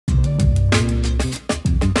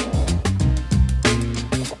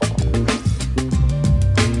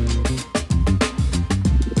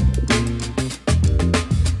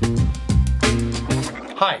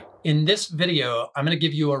In this video, I'm going to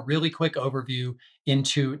give you a really quick overview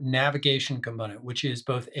into Navigation Component, which is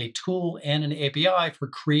both a tool and an API for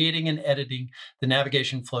creating and editing the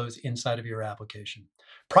navigation flows inside of your application.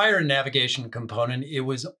 Prior to Navigation Component, it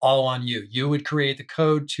was all on you. You would create the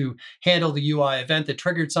code to handle the UI event that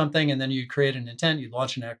triggered something, and then you'd create an intent, you'd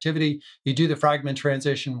launch an activity, you do the fragment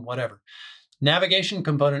transition, whatever. Navigation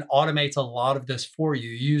Component automates a lot of this for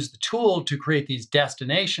you. You use the tool to create these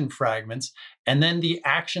destination fragments, and then the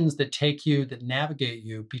actions that that navigate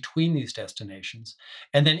you between these destinations.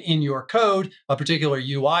 And then in your code, a particular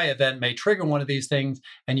UI event may trigger one of these things,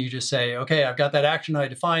 and you just say, okay, I've got that action I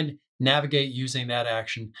defined, navigate using that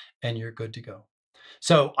action, and you're good to go.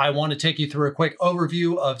 So I want to take you through a quick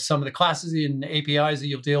overview of some of the classes and APIs that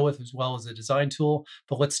you'll deal with, as well as a design tool.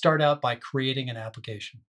 But let's start out by creating an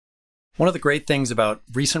application. One of the great things about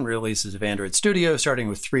recent releases of Android Studio, starting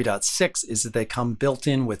with 3.6, is that they come built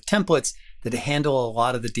in with templates that handle a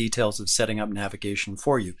lot of the details of setting up navigation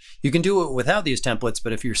for you. You can do it without these templates,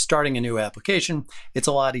 but if you're starting a new application, it's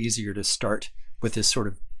a lot easier to start with this sort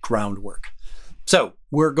of groundwork. So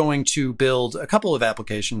we're going to build a couple of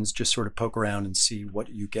applications, just sort of poke around and see what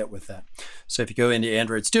you get with that. So if you go into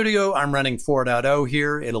Android Studio, I'm running 4.0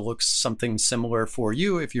 here. It'll look something similar for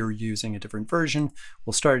you if you're using a different version.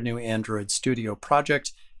 We'll start a new Android Studio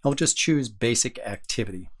project, and we'll just choose basic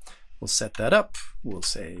activity. We'll set that up. We'll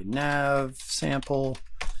say nav sample.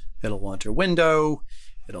 It'll launch a window.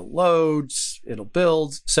 It'll load. It'll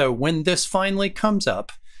build. So when this finally comes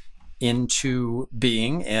up into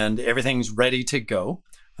being and everything's ready to go,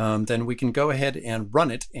 then we can go ahead and run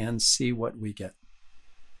it and see what we get.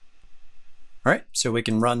 All right, so we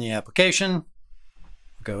can run the application,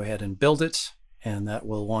 go ahead and build it, and that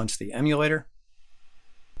will launch the emulator.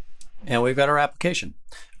 And we've got our application.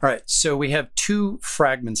 All right, so we have two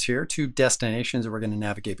fragments here, two destinations that we're going to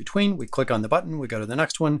navigate between. We click on the button, we go to the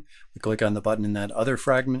next one, we click on the button in that other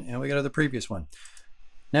fragment, and we go to the previous one.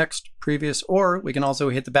 Next, previous, or we can also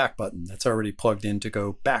hit the back button. That's already plugged in to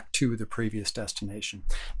go back to the previous destination.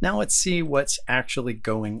 Now let's see what's actually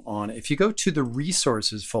going on. If you go to the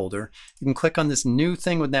resources folder, you can click on this new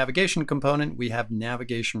thing with Navigation Component. We have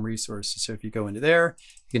navigation resources. So if you go into there,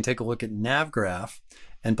 you can take a look at NavGraph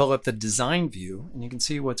and pull up the design view, and you can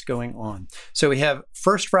see what's going on. So we have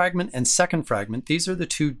first fragment and second fragment. These are the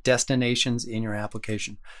two destinations in your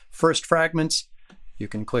application. First fragment, you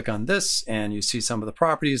can click on this and you see some of the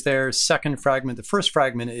properties there. Second fragment, the first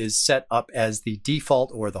fragment is set up as the default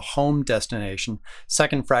or the home destination.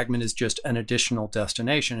 Second fragment is just an additional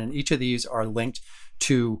destination, and each of these are linked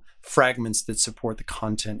to fragments that support the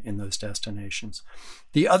content in those destinations.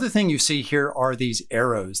 The other thing you see here are these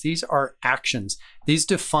arrows. These are actions. These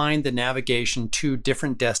define the navigation to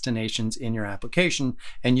different destinations in your application,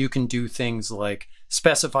 and you can do things like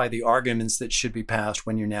specify the arguments that should be passed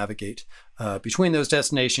when you navigate between those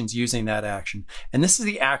destinations using that action. And this is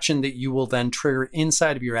the action that you will then trigger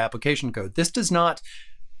inside of your application code. This does not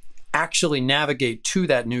actually navigate to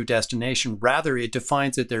that new destination. Rather, it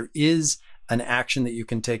defines that there is an action that you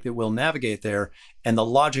can take that will navigate there, and the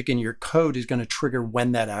logic in your code is going to trigger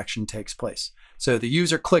when that action takes place. So the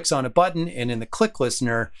user clicks on a button, and in the click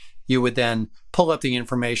listener, you would then pull up the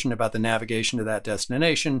information about the navigation to that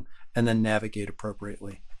destination and then navigate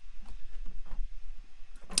appropriately.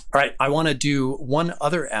 All right, I want to do one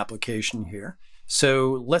other application here.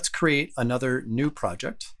 So let's create another new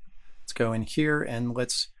project. Let's go in here and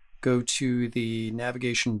let's go to the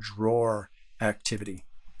navigation drawer activity.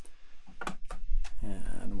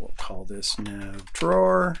 And we'll call this nav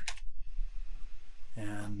drawer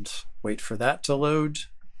and wait for that to load.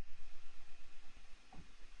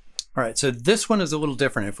 All right, so this one is a little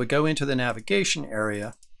different. If we go into the navigation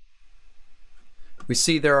area, we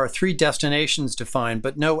see there are three destinations defined,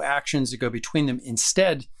 but no actions to go between them.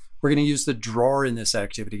 Instead, we're going to use the drawer in this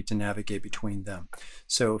activity to navigate between them.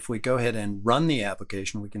 So if we go ahead and run the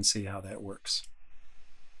application, we can see how that works.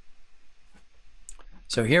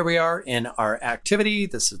 So here we are in our activity.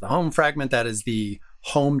 This is the home fragment. That is the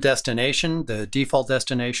home destination, the default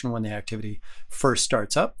destination when the activity first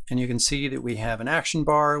starts up. And you can see that we have an action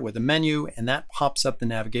bar with a menu, and that pops up the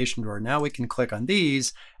navigation drawer. Now we can click on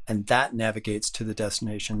these, and that navigates to the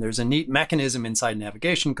destination. There's a neat mechanism inside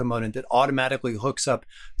Navigation Component that automatically hooks up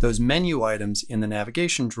those menu items in the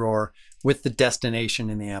navigation drawer with the destination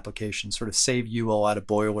in the application, sort of save you a lot of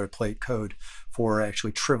boilerplate code for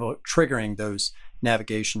actually triggering those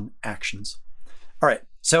navigation actions. All right,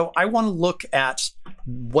 so I want to look at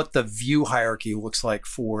what the view hierarchy looks like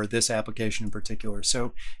for this application in particular.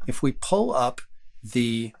 So if we pull up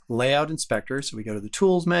the layout inspector, so we go to the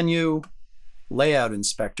tools menu, layout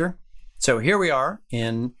inspector. So here we are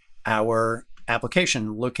in our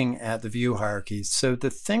application looking at the view hierarchies. So the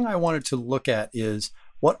thing I wanted to look at is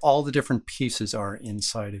what all the different pieces are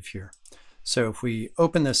inside of here. So if we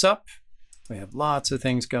open this up, we have lots of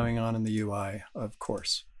things going on in the UI, of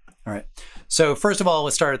course. All right, so first of all,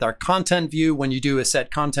 let's start with our content view. When you do a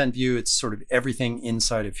set content view, it's sort of everything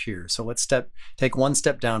inside of here. So let's take one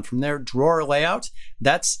step down from there. Drawer layout,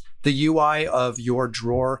 that's the UI of your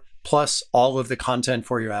drawer plus all of the content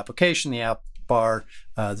for your application, the app bar,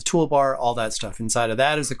 the toolbar, all that stuff. Inside of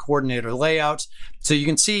that is the coordinator layout. So you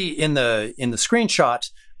can see in the screenshot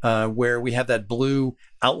where we have that blue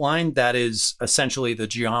outline, that is essentially the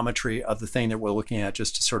geometry of the thing that we're looking at,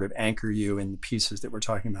 just to sort of anchor you in the pieces that we're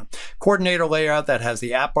talking about. Coordinator layout, that has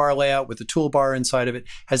the app bar layout with the toolbar inside of it,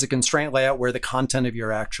 has a constraint layout where the content of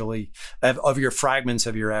your your fragments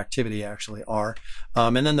of your activity actually are.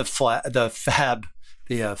 And then the fab,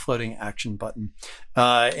 the floating action button.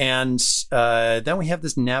 Then we have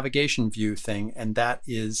this navigation view thing, and that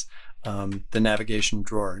is the navigation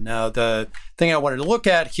drawer. Now, the thing I wanted to look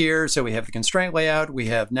at here, so we have the constraint layout, we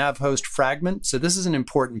have nav host fragment. So this is an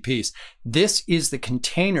important piece. This is the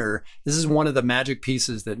container. This is one of the magic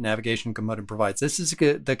pieces that navigation component provides. This is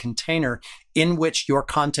the container in which your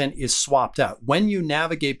content is swapped out. When you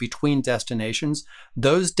navigate between destinations,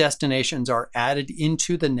 those destinations are added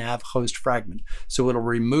into the nav host fragment. So it'll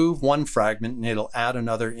remove one fragment and it'll add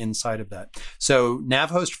another inside of that. So nav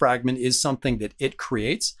host fragment is something that it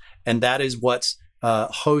creates, and that is what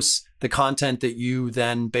hosts the content that you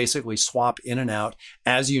then basically swap in and out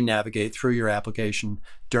as you navigate through your application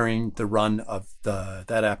during the run of that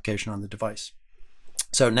application on the device.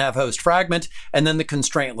 So nav host fragment, and then the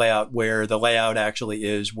constraint layout, where the layout actually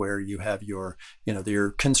is where you have your,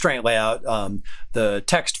 your constraint layout, the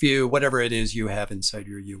text view, whatever it is you have inside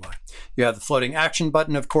your UI. You have the floating action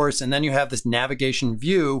button, of course, and then you have this navigation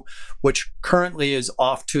view, which currently is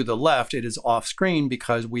off to the left. It is off screen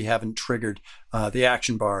because we haven't triggered the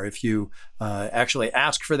action bar. If you actually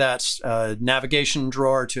ask for that navigation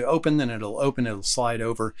drawer to open, then it'll open, it'll slide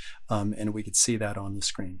over, and we could see that on the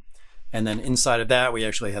screen. And then inside of that, we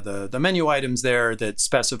actually have the menu items there that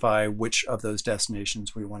specify which of those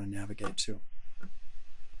destinations we want to navigate to.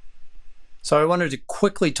 So I wanted to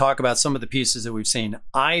quickly talk about some of the pieces that we've seen.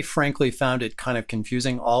 I frankly found it kind of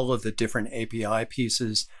confusing, all of the different API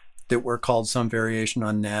pieces that were called some variation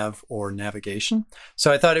on nav or navigation.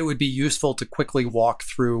 So I thought it would be useful to quickly walk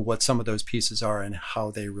through what some of those pieces are and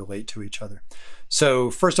how they relate to each other.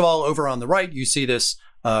 So first of all, over on the right, you see this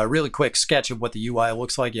really quick sketch of what the UI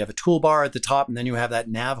looks like. You have a toolbar at the top, and then you have that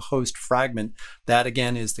nav host fragment. That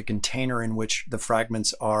again is the container in which the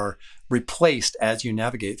fragments are replaced as you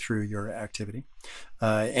navigate through your activity.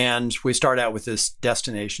 And we start out with this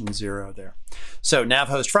destination 0 there. So nav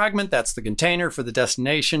host fragment, that's the container for the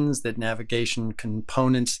destinations that navigation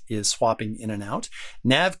component is swapping in and out.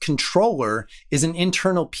 Nav controller is an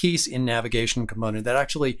internal piece in navigation component that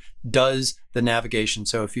actually does the navigation.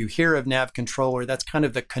 So if you hear of nav controller, that's kind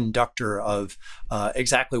of the conductor of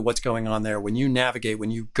exactly what's going on there. When you navigate,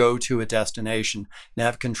 when you go to a destination,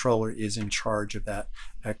 nav controller is in charge of that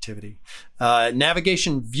activity.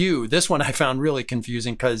 Navigation view, this one I found really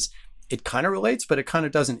confusing because it kind of relates, but it kind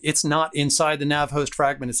of doesn't. It's not inside the nav host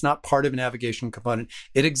fragment. It's not part of a navigation component.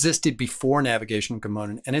 It existed before navigation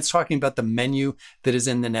component, and it's talking about the menu that is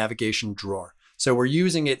in the navigation drawer. So we're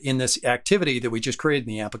using it in this activity that we just created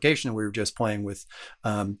in the application that we were just playing with.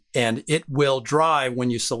 And it will drive, when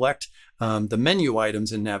you select the menu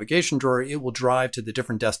items in navigation drawer, it will drive to the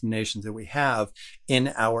different destinations that we have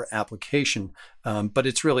in our application. But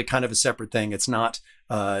it's really kind of a separate thing. It's not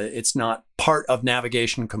part of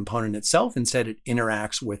navigation component itself. Instead, it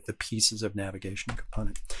interacts with the pieces of navigation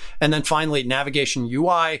component. And then finally, navigation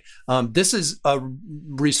UI. This is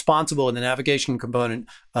responsible in the navigation component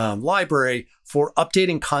library for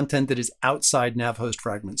updating content that is outside nav host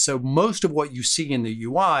fragment. So most of what you see in the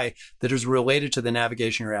UI that is related to the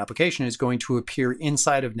navigation of your application is going to appear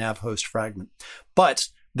inside of nav host fragment. But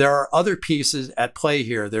there are other pieces at play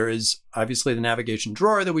here. There is obviously the navigation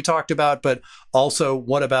drawer that we talked about, but also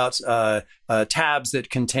what about tabs that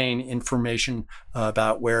contain information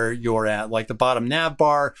about where you're at, like the bottom nav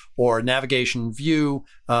bar or navigation view.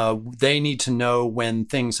 They need to know when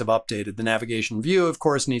things have updated. The navigation view, of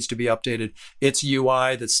course, needs to be updated. Its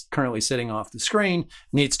UI that's currently sitting off the screen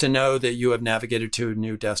needs to know that you have navigated to a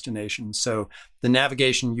new destination. So the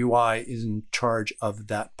navigation UI is in charge of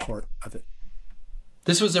that part of it.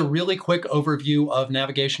 This was a really quick overview of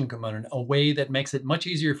Navigation Component, a way that makes it much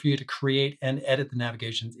easier for you to create and edit the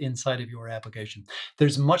navigations inside of your application.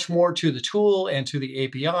 There's much more to the tool and to the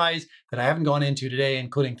APIs that I haven't gone into today,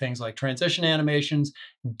 including things like transition animations,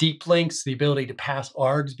 deep links, the ability to pass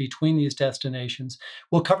args between these destinations.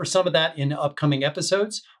 We'll cover some of that in upcoming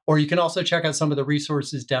episodes, or you can also check out some of the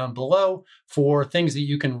resources down below for things that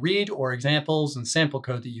you can read or examples and sample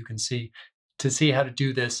code that you can see to see how to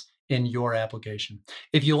do this in your application.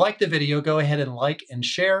 If you like the video, go ahead and like and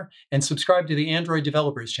share and subscribe to the Android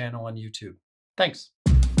Developers channel on YouTube. Thanks.